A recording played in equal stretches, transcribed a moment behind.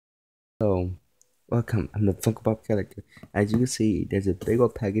So, welcome. I'm the Funko Pop collector. As you can see, there's a big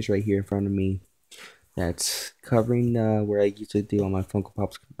old package right here in front of me that's covering where I usually do all my Funko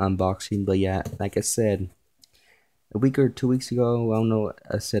Pops unboxing. But yeah, like I said, a week or 2 weeks ago, I don't know,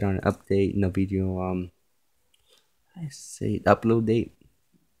 I said on an update in a video, I say upload date.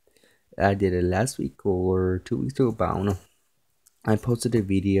 I did it last week or 2 weeks ago, but I don't know. I posted a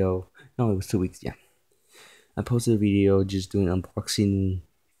video. No, it was 2 weeks. Yeah, I posted a video just doing unboxing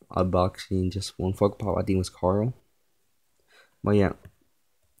just one Funko Pop. I think it was Carl. But yeah,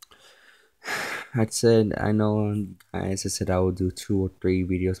 I know, guys. I said I would do 2 or 3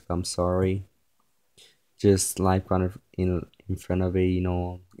 videos, but I'm sorry. Just live kind of in front of it,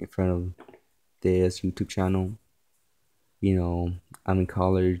 in front of this YouTube channel. I'm in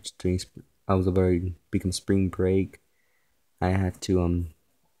college during. I was about to become spring break. I had to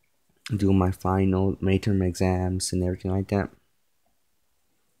do my final midterm exams and everything like that.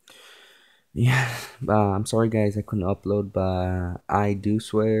 Yeah, I'm sorry guys, I couldn't upload, but I do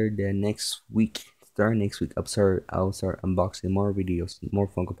swear that next week, I'll start unboxing more videos, more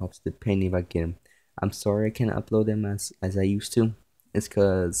Funko Pops, depending if I get them. I'm sorry I can't upload them as I used to. It's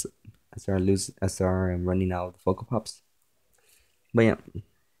cause I start running out of Funko Pops. But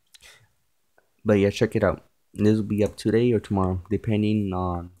yeah, check it out. This will be up today or tomorrow, depending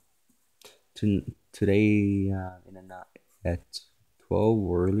on today in the night at 12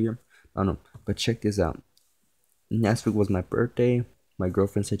 or earlier. I don't know, but check this out. Last week was my birthday. My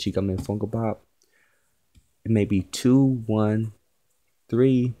girlfriend said she got me a Funko Pop. It may be 2, 1,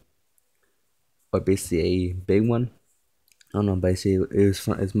 3, or basically a big one. I don't know, basically it's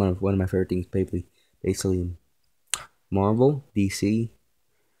one of my favorite things. Basically Marvel, DC,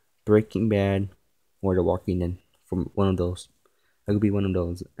 Breaking Bad, or The Walking Dead. From one of those, it could be one of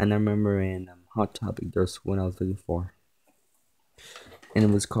those. And I remember in Hot Topic, there's one I was looking for, and it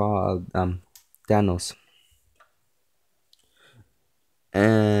was called Thanos.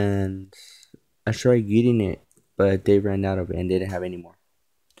 And I tried getting it, but they ran out of it and they didn't have any more.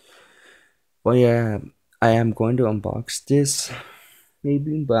 Well, yeah, I am going to unbox this,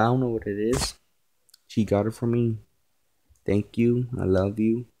 maybe, but I don't know what it is. She got it for me. Thank you. I love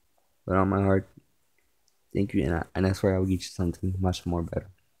you. With all my heart. Thank you. And I swear I will get you something much more better.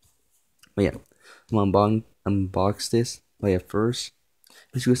 But yeah, I'm gonna unbox this. But yeah, first,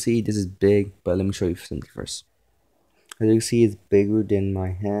 as you can see, this is big, but let me show you something first. As you can see, it's bigger than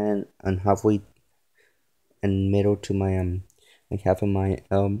my hand and halfway and middle to my like half of my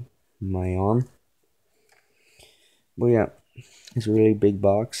arm. But yeah, it's a really big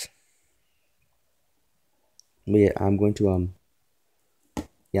box. But yeah, I'm going to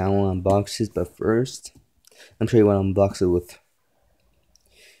I want to unbox this, but first I'm sure you want to unbox it with.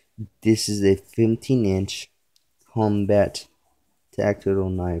 This is a 15-inch combat tactile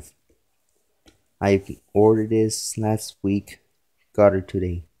knife. I ordered this last week, got it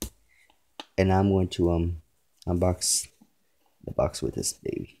today, and I'm going to unbox the box with this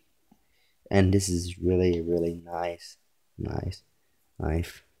baby. And this is really nice knife.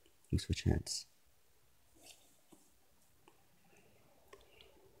 Thanks for chance.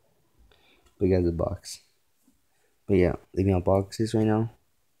 Big as a box. But yeah, leaving out boxes right now.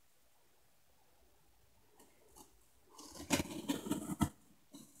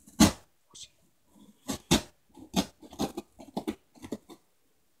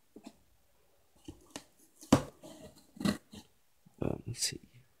 Let's see.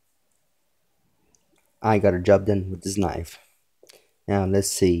 I got a job done with this knife. Now let's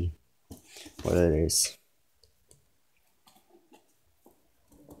see what it is.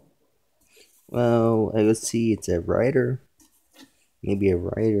 Well, let's see. It's a writer. Maybe a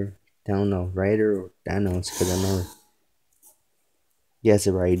writer. I don't know. Writer or Thanos, because I know. Yes,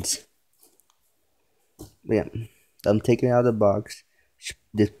 it writes. But yeah, I'm taking it out of the box,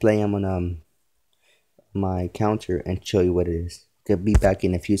 display them on my counter, and show you what it is. I'll be back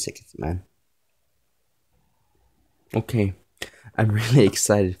in a few seconds, man. Okay, I'm really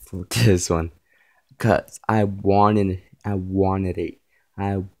excited for this one, cause I wanted it.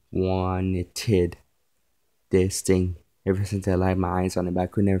 I wanted this thing ever since I laid my eyes on it, but I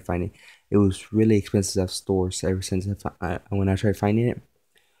could never find it. It was really expensive at stores ever since when I tried finding it.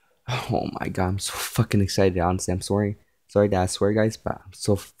 Oh my god, I'm so fucking excited. Honestly, I'm sorry that I swear, guys, but I'm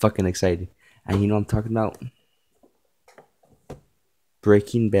so fucking excited. And you know what I'm talking about?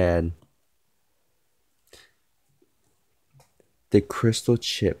 Breaking Bad, the crystal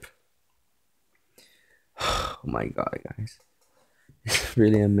chip. Oh my god, guys, it's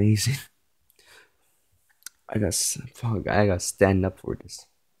really amazing. I got to stand up for this.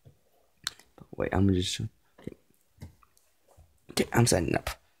 But wait, I'm just okay. Okay, I'm standing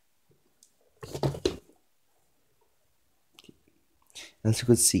up. As you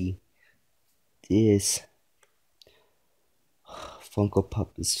can see, this Funko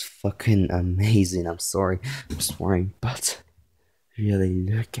Pop is fucking amazing. I'm sorry, I'm swearing, but really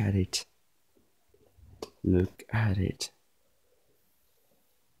look at it. Look at it.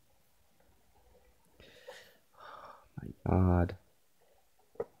 My God.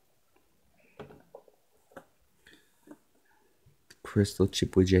 Crystal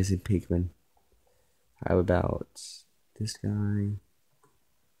chip with Jason Pinkman. How about this guy?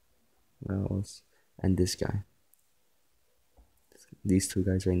 What else? And this guy. These two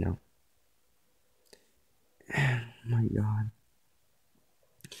guys right now. Oh my God.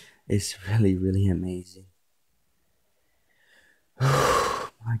 It's really, really amazing.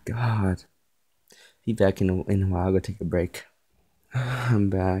 My God. Be back in a while. I'll go take a break. I'm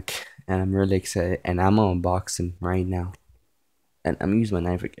back and I'm really excited and I'm gonna unbox him right now. And I'm gonna use my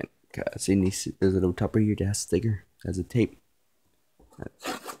knife again because it needs there's a little top of your desk sticker as a tape.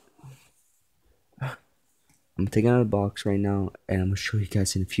 I'm taking out the box right now and I'm gonna show you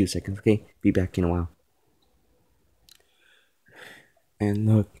guys in a few seconds, okay? Be back in a while. And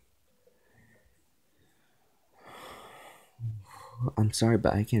look, I'm sorry,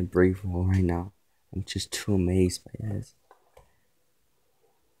 but I can't breathe well right now. I'm just too amazed by this.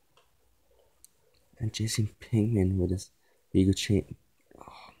 And Jason Pinkman with his legal chain.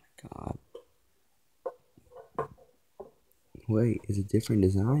 Oh my God. Wait, it's a different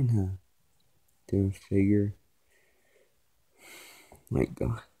design, huh? Different figure. My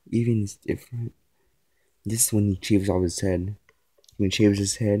God. Even it's different. This is when he shaves off his head. When he shaves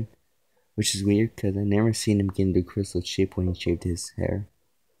his head. Which is weird because I never seen him get into crystal shape when he shaved his hair.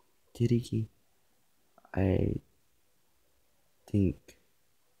 Did he? I think.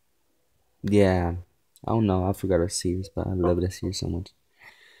 Yeah. I don't know. I forgot our series, but I love that series so much.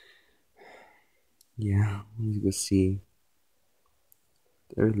 Yeah. Let's go see.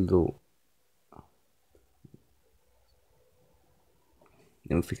 There's a little.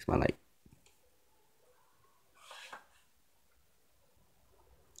 Let me fix my light.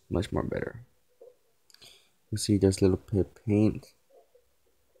 Much more better. You see, there's a little bit of paint.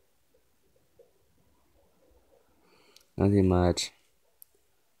 Nothing much.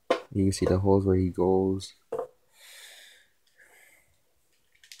 You can see the holes where he goes.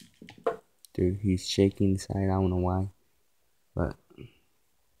 Dude, he's shaking inside. I don't know why. But,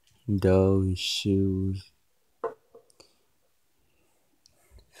 though, his shoes.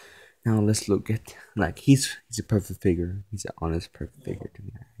 Now let's look at, like, he's a perfect figure. He's an honest perfect figure to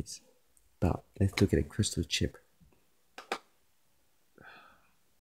me. But let's look at a crystal chip.